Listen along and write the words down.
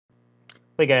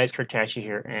Hey guys, Tasche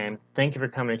here, and thank you for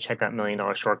coming to check out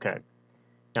 $1,000,000 Shortcut.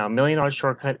 Now, $1,000,000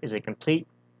 Shortcut is a complete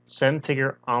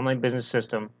 7-figure online business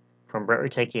system from Brett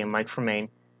Rutecky and Mike from Maine,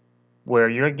 where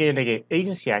you're going to get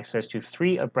agency access to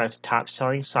 3 of Brett's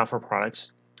top-selling software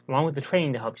products, along with the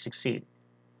training to help you succeed.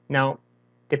 Now,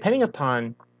 depending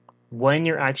upon when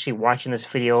you're actually watching this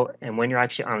video and when you're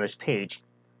actually on this page,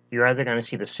 you're either going to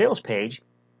see the sales page,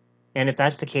 and if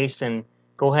that's the case, then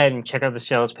go ahead and check out the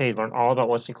sales page, learn all about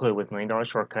what's included with $1,000,000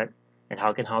 Shortcut and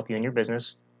how it can help you in your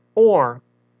business. Or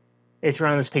if you're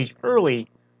on this page early,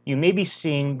 you may be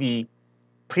seeing the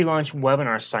pre-launch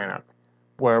webinar sign up,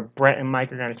 where Brett and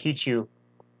Mike are going to teach you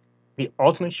the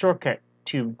ultimate shortcut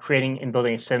to creating and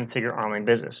building a 7-figure online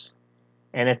business.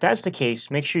 And if that's the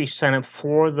case, make sure you sign up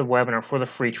for the webinar, for the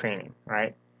free training. All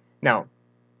right. Now,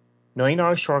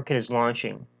 $1,000,000 Shortcut is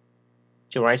launching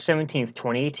July 17th,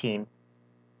 2018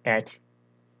 at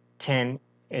 10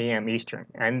 a.m. Eastern.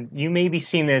 And you may be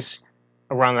seeing this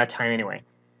around that time anyway.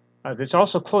 It's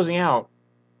also closing out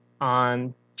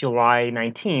on July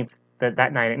 19th,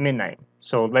 that night at midnight.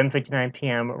 So 11:59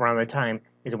 p.m. around that time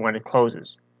is when it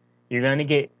closes. You're going to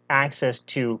get access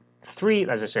to 3,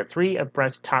 as I said, 3 of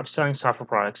Brett's top-selling software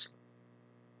products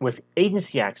with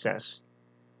agency access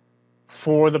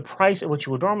for the price at which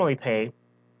you would normally pay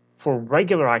for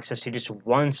regular access to just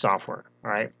one software.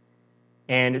 All right.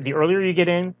 And the earlier you get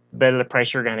in, the better the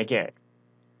price you're going to get.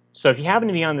 So if you happen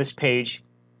to be on this page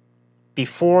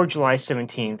before July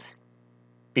 17th,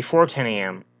 before 10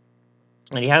 a.m.,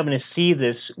 and you happen to see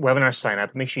this webinar sign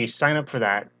up, make sure you sign up for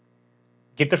that,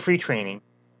 get the free training,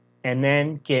 and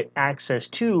then get access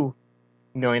to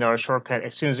 $1,000,000 Shortcut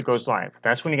as soon as it goes live.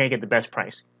 That's when you're going to get the best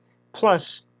price.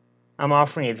 Plus, I'm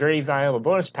offering a very valuable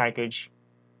bonus package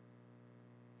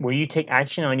where you take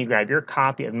action on, you grab your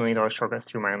copy of $1,000,000 Shortcut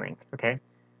through my link. Okay?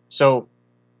 So,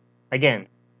 again,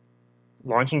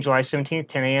 launching July 17th,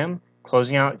 10 a.m.,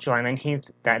 closing out July 19th,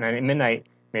 that night at midnight.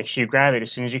 Make sure you grab it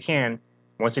as soon as you can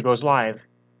once it goes live,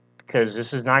 because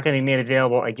this is not going to be made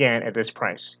available again at this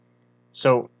price.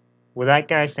 So with that,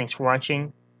 guys, thanks for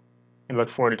watching, and look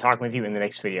forward to talking with you in the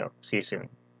next video. See you soon.